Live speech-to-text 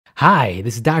Hi,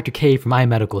 this is Dr. K from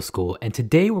iMedicalSchool, and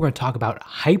today we're going to talk about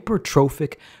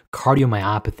hypertrophic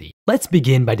cardiomyopathy. Let's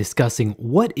begin by discussing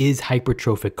what is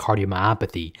hypertrophic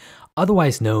cardiomyopathy,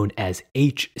 otherwise known as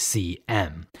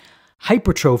HCM.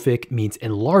 Hypertrophic means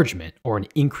enlargement or an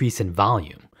increase in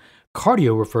volume.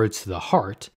 Cardio refers to the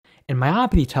heart, and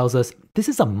myopathy tells us this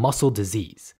is a muscle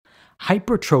disease.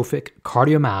 Hypertrophic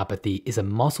cardiomyopathy is a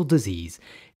muscle disease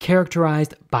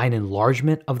characterized by an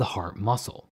enlargement of the heart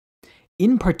muscle.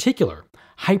 In particular,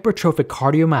 hypertrophic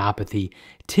cardiomyopathy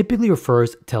typically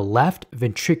refers to left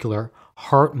ventricular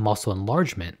heart muscle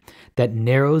enlargement that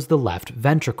narrows the left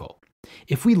ventricle.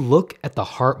 If we look at the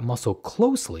heart muscle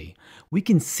closely, we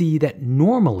can see that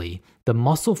normally the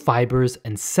muscle fibers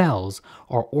and cells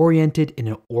are oriented in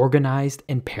an organized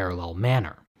and parallel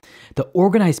manner. The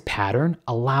organized pattern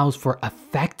allows for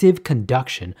effective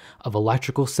conduction of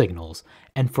electrical signals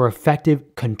and for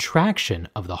effective contraction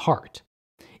of the heart.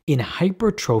 In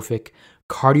hypertrophic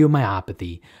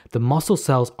cardiomyopathy, the muscle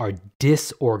cells are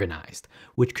disorganized,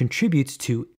 which contributes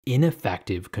to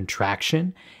ineffective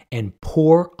contraction and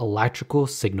poor electrical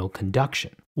signal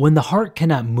conduction. When the heart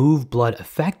cannot move blood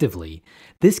effectively,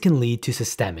 this can lead to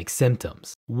systemic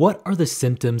symptoms. What are the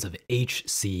symptoms of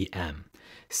HCM?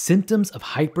 Symptoms of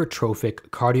hypertrophic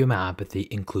cardiomyopathy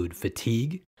include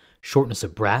fatigue, shortness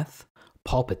of breath,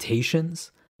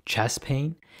 palpitations, chest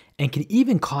pain, and can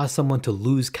even cause someone to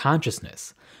lose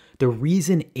consciousness. The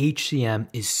reason HCM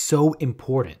is so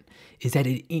important is that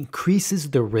it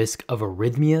increases the risk of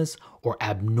arrhythmias or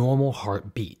abnormal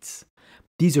heartbeats.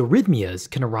 These arrhythmias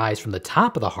can arise from the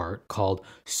top of the heart, called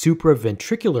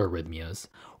supraventricular arrhythmias,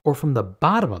 or from the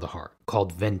bottom of the heart,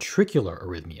 called ventricular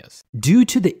arrhythmias. Due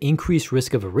to the increased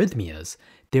risk of arrhythmias,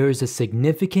 there is a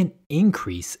significant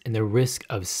increase in the risk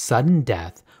of sudden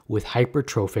death with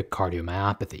hypertrophic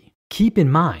cardiomyopathy. Keep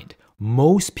in mind,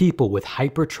 most people with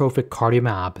hypertrophic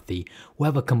cardiomyopathy will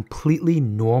have a completely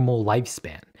normal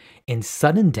lifespan, and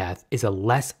sudden death is a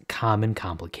less common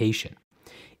complication.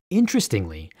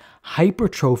 Interestingly,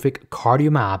 hypertrophic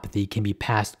cardiomyopathy can be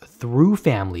passed through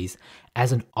families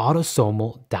as an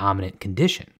autosomal dominant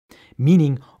condition,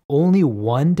 meaning only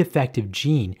one defective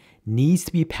gene needs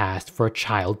to be passed for a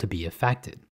child to be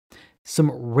affected.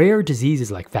 Some rare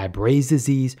diseases like Fabry's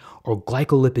disease or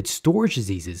glycolipid storage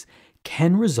diseases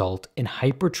can result in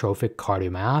hypertrophic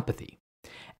cardiomyopathy.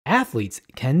 Athletes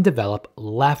can develop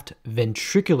left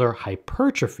ventricular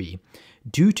hypertrophy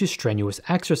due to strenuous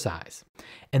exercise,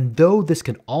 and though this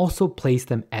can also place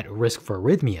them at risk for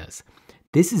arrhythmias,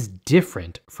 this is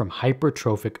different from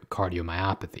hypertrophic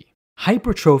cardiomyopathy.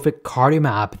 Hypertrophic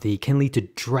cardiomyopathy can lead to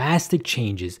drastic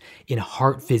changes in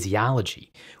heart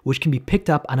physiology, which can be picked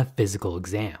up on a physical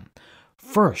exam.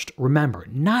 First, remember,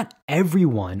 not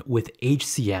everyone with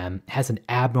HCM has an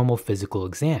abnormal physical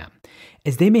exam,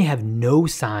 as they may have no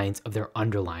signs of their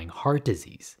underlying heart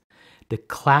disease. The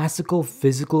classical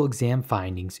physical exam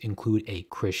findings include a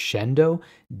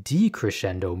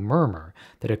crescendo-decrescendo murmur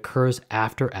that occurs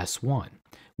after S1,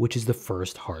 which is the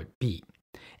first heartbeat,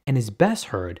 and is best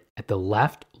heard at the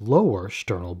left lower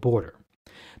sternal border.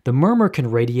 The murmur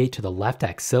can radiate to the left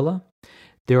axilla.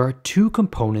 There are two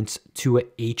components to a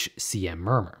HCM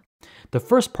murmur. The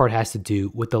first part has to do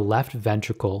with the left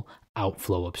ventricle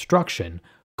outflow obstruction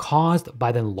caused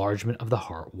by the enlargement of the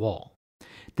heart wall.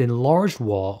 The enlarged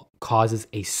wall causes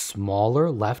a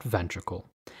smaller left ventricle.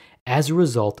 As a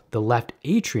result, the left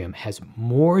atrium has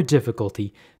more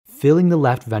difficulty filling the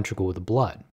left ventricle with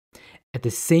blood. At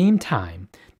the same time,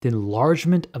 the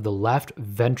enlargement of the left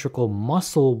ventricle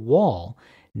muscle wall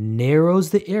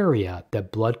narrows the area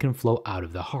that blood can flow out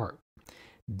of the heart.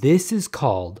 This is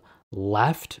called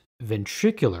left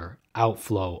ventricular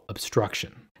outflow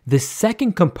obstruction. The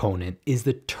second component is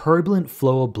the turbulent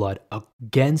flow of blood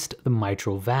against the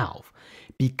mitral valve.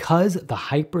 Because the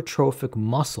hypertrophic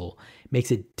muscle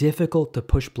makes it difficult to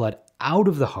push blood out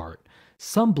of the heart,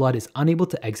 some blood is unable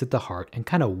to exit the heart and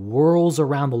kind of whirls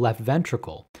around the left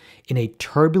ventricle in a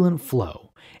turbulent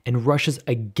flow and rushes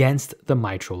against the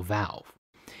mitral valve.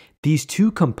 These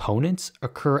two components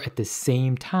occur at the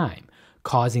same time,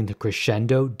 causing the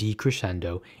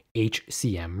crescendo-decrescendo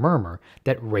HCM murmur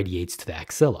that radiates to the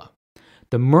axilla.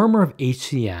 The murmur of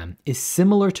HCM is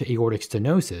similar to aortic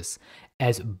stenosis,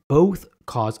 as both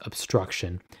cause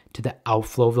obstruction to the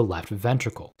outflow of the left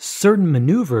ventricle. Certain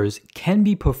maneuvers can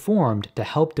be performed to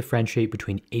help differentiate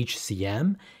between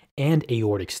HCM and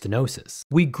aortic stenosis.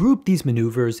 We group these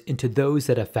maneuvers into those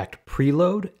that affect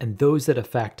preload and those that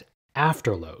affect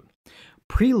afterload.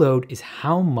 Preload is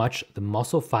how much the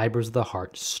muscle fibers of the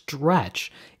heart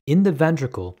stretch in the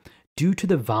ventricle due to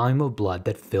the volume of blood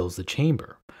that fills the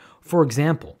chamber. For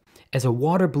example, As a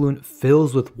water balloon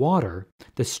fills with water,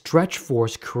 the stretch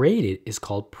force created is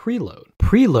called preload.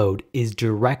 Preload is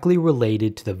directly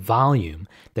related to the volume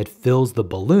that fills the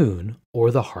balloon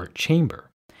or the heart chamber.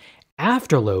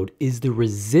 Afterload is the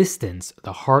resistance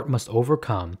the heart must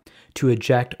overcome to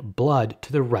eject blood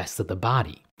to the rest of the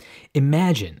body.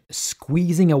 Imagine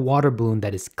squeezing a water balloon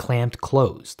that is clamped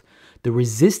closed. The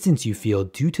resistance you feel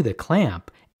due to the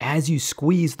clamp as you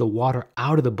squeeze the water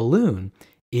out of the balloon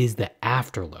is the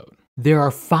afterload. There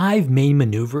are 5 main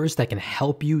maneuvers that can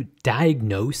help you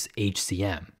diagnose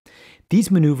HCM. These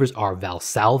maneuvers are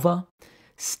Valsalva,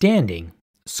 standing,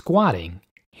 squatting,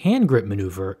 hand grip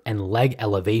maneuver, and leg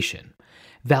elevation.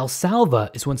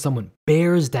 Valsalva is when someone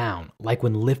bears down, like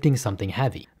when lifting something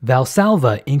heavy.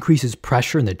 Valsalva increases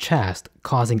pressure in the chest,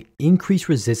 causing increased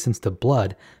resistance to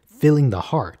blood filling the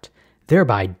heart,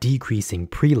 thereby decreasing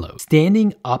preload.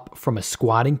 Standing up from a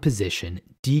squatting position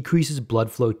decreases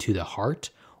blood flow to the heart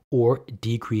or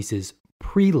decreases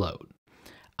preload.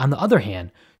 On the other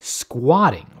hand,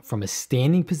 squatting from a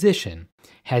standing position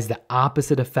has the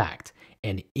opposite effect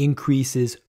and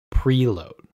increases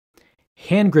preload.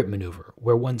 Hand grip maneuver,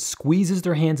 where one squeezes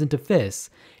their hands into fists,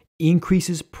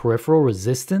 increases peripheral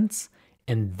resistance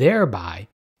and thereby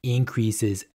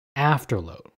increases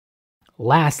afterload.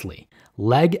 Lastly,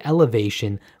 leg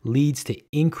elevation leads to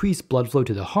increased blood flow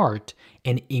to the heart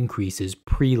and increases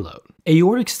preload.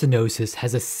 Aortic stenosis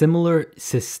has a similar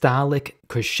systolic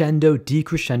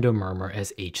crescendo-decrescendo murmur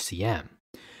as HCM.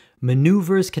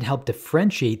 Maneuvers can help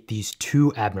differentiate these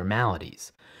two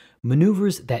abnormalities.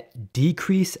 Maneuvers that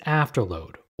decrease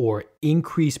afterload or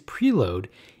increase preload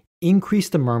increase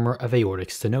the murmur of aortic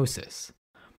stenosis.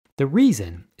 The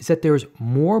reason is that there is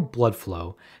more blood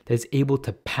flow that is able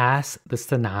to pass the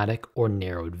stenotic or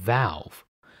narrowed valve.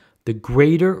 The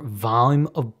greater volume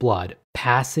of blood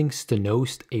passing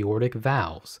stenosed aortic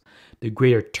valves, the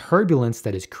greater turbulence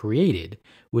that is created,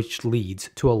 which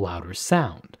leads to a louder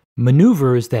sound.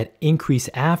 Maneuvers that increase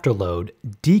afterload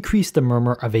decrease the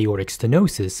murmur of aortic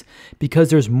stenosis because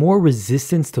there's more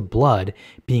resistance to blood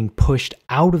being pushed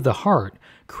out of the heart,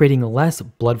 creating less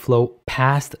blood flow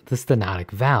past the stenotic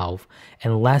valve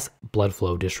and less blood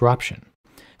flow disruption.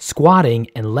 Squatting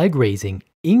and leg raising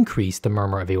increase the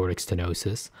murmur of aortic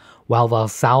stenosis, while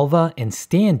Valsalva and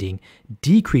standing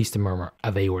decrease the murmur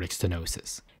of aortic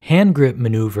stenosis. Hand grip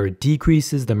maneuver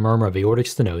decreases the murmur of aortic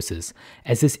stenosis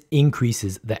as this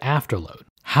increases the afterload.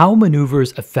 How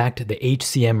maneuvers affect the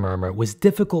HCM murmur was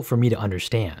difficult for me to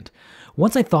understand.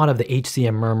 Once I thought of the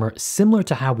HCM murmur similar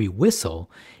to how we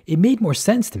whistle, it made more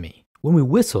sense to me. When we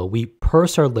whistle, we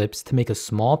purse our lips to make a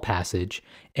small passage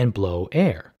and blow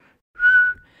air.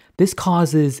 This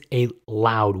causes a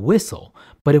loud whistle,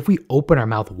 but if we open our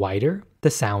mouth wider, the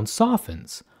sound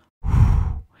softens.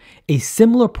 A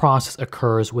similar process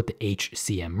occurs with the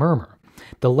HCM murmur.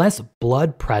 The less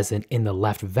blood present in the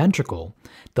left ventricle,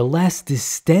 the less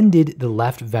distended the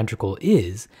left ventricle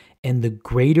is, and the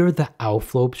greater the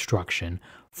outflow obstruction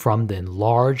from the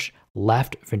enlarged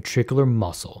left ventricular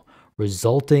muscle,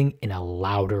 resulting in a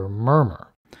louder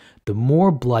murmur. The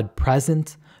more blood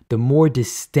present, the more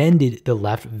distended the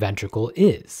left ventricle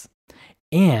is,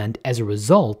 and as a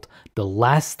result, the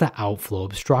less the outflow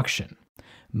obstruction.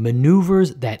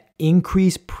 Maneuvers that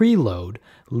increase preload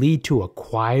lead to a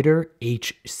quieter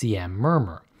HCM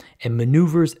murmur, and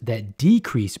maneuvers that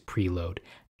decrease preload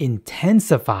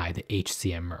intensify the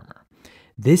HCM murmur.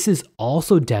 This is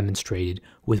also demonstrated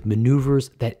with maneuvers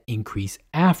that increase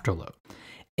afterload.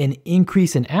 An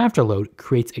increase in afterload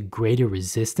creates a greater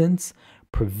resistance,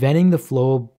 preventing the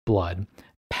flow of blood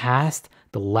past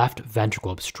the left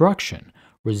ventricle obstruction,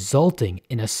 resulting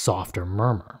in a softer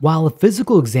murmur. While a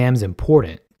physical exam is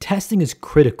important, testing is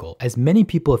critical as many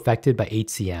people affected by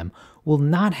HCM will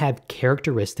not have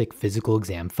characteristic physical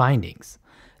exam findings.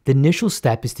 The initial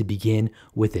step is to begin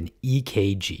with an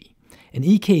EKG. An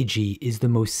EKG is the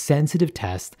most sensitive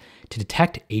test to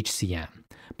detect HCM,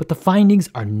 but the findings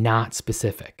are not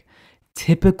specific.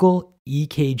 Typical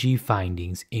EKG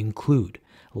findings include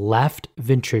left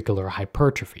ventricular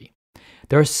hypertrophy.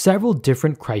 There are several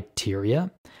different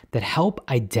criteria that help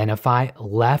identify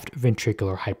left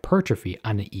ventricular hypertrophy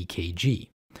on an EKG.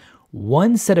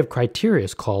 One set of criteria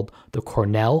is called the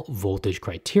Cornell voltage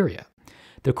criteria.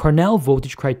 The Cornell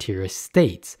voltage criteria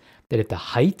states that if the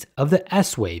height of the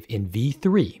S wave in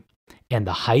V3 and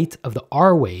the height of the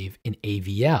R wave in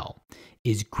AVL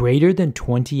is greater than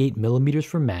 28 millimeters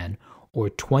for men or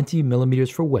 20 millimeters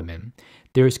for women,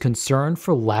 there is concern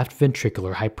for left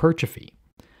ventricular hypertrophy.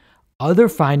 Other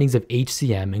findings of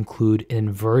HCM include an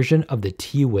inversion of the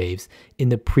T waves in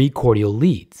the precordial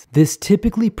leads. This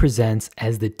typically presents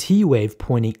as the T wave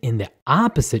pointing in the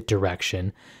opposite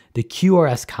direction the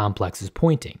QRS complex is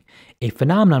pointing, a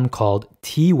phenomenon called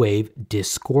T-wave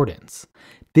discordance.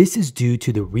 This is due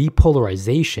to the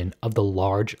repolarization of the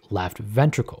large left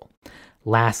ventricle.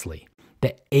 Lastly,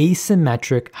 the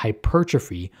asymmetric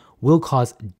hypertrophy will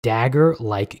cause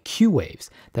dagger-like Q waves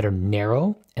that are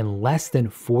narrow and less than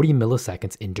 40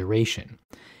 milliseconds in duration.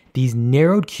 These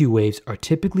narrowed Q waves are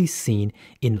typically seen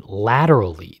in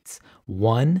lateral leads,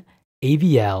 1,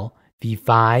 AVL,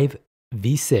 V5,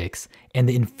 V6, and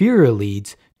the inferior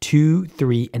leads, 2,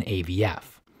 3, and AVF.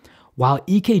 While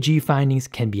EKG findings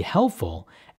can be helpful,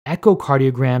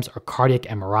 echocardiograms or cardiac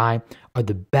MRI are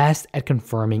the best at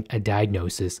confirming a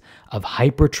diagnosis of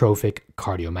hypertrophic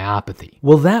cardiomyopathy.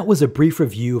 Well, that was a brief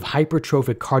review of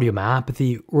hypertrophic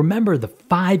cardiomyopathy. Remember, the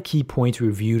 5 key points we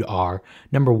reviewed are: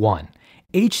 number 1,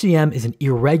 HCM is an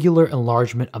irregular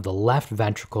enlargement of the left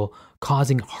ventricle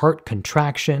causing heart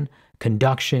contraction,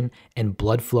 conduction, and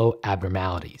blood flow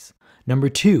abnormalities. Number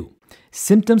 2,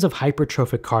 symptoms of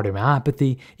hypertrophic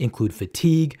cardiomyopathy include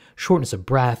fatigue, shortness of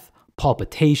breath,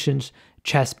 palpitations,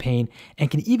 chest pain,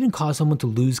 and can even cause someone to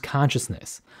lose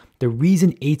consciousness. The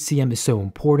reason HCM is so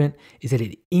important is that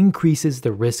it increases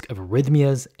the risk of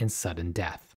arrhythmias and sudden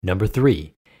death. Number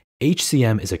 3,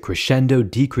 HCM is a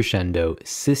crescendo-decrescendo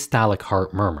systolic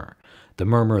heart murmur. The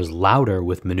murmur is louder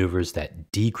with maneuvers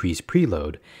that decrease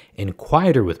preload and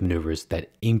quieter with maneuvers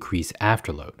that increase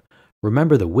afterload.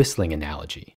 Remember the whistling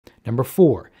analogy. Number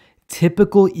 4,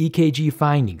 typical EKG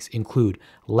findings include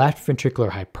left ventricular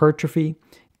hypertrophy,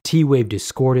 T-wave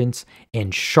discordance,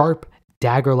 and sharp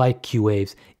dagger-like Q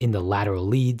waves in the lateral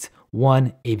leads,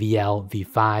 1, AVL,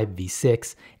 V5,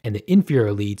 V6, and the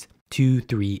inferior leads, 2,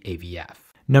 3, AVF.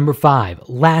 Number 5,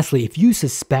 lastly, if you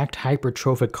suspect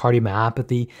hypertrophic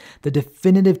cardiomyopathy, the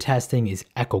definitive testing is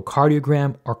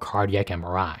echocardiogram or cardiac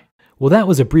MRI. Well, that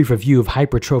was a brief review of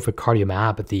hypertrophic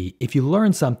cardiomyopathy. If you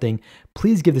learned something,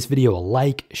 please give this video a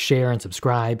like, share, and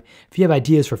subscribe. If you have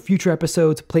ideas for future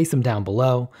episodes, place them down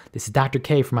below. This is Dr.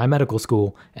 K from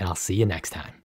iMedicalSchool, and I'll see you next time.